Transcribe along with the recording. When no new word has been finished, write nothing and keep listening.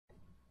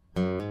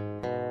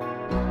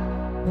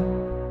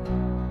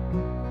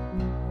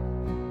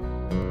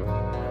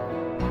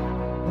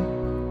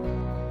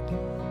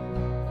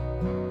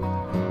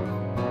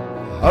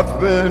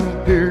I've been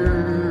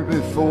here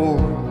before,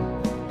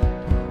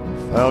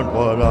 found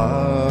what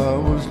I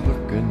was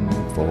looking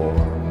for,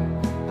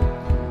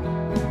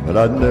 but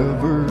I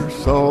never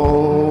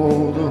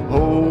saw the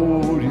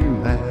hold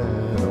you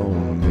had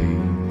on me.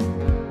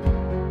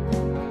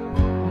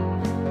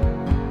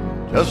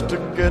 Just to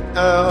get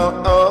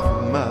out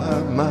of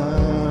my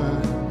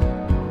mind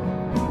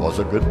was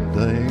a good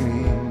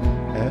thing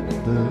at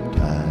the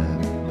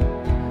time,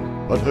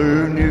 but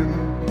who knew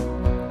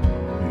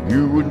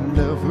you would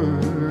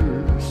never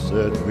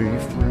set me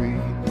free?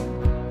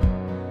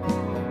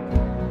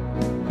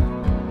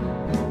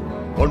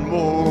 One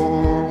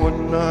more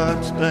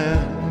one-night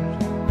stand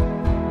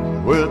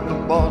with the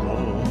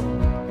bottle,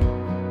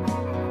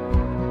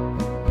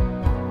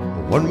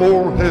 one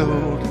more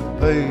hell to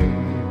pay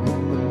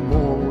when the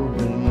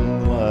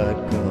morning light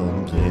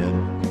comes in.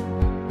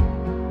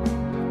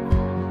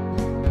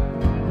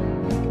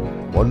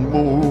 One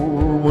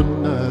more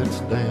one-night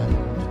stand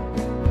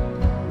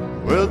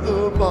with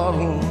the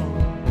bottle,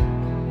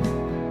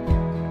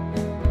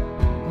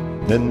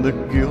 then the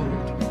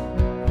guilt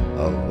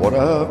of what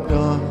I've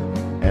done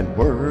and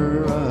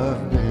where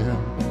I've been.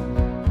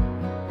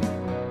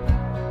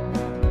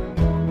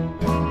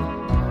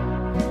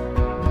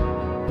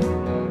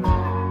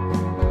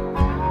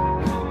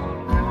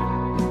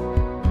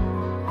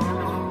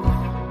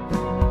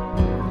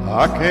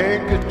 I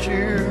can't get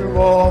you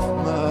off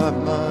my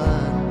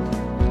mind,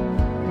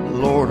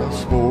 Lord. I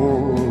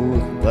swore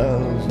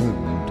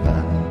 1,000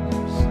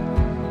 times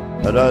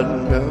that I'd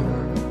never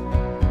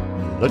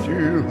let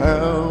you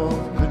have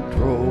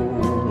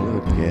control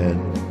again.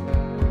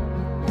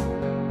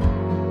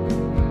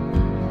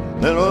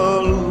 Then a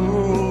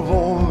little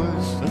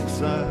voice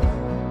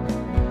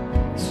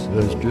inside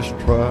says, just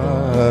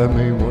try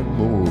me one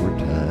more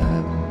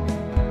time.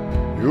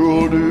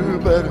 You'll do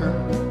better.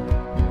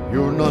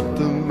 You're not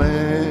the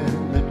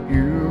man that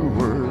you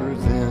were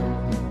then.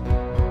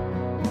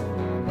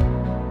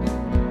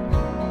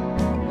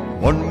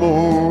 One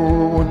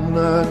more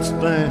one-night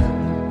stand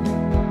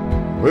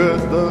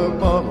with the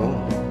bottle,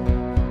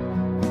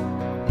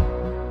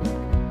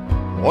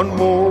 one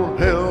more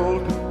hell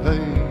to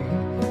pay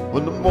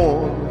when the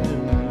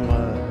morning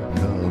light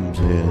comes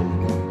in.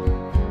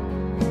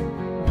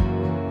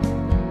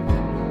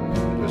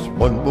 Just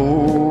one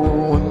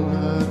more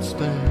one-night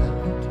stand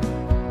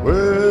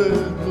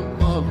with the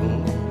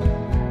bottle,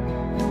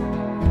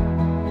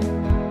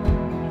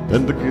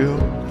 and the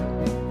guilt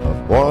of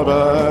what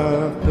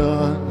I've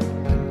done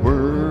and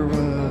where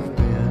I've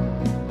been,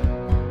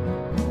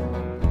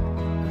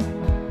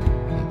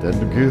 and then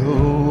the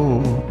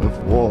guilt of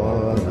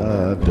what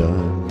I've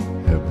done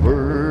and where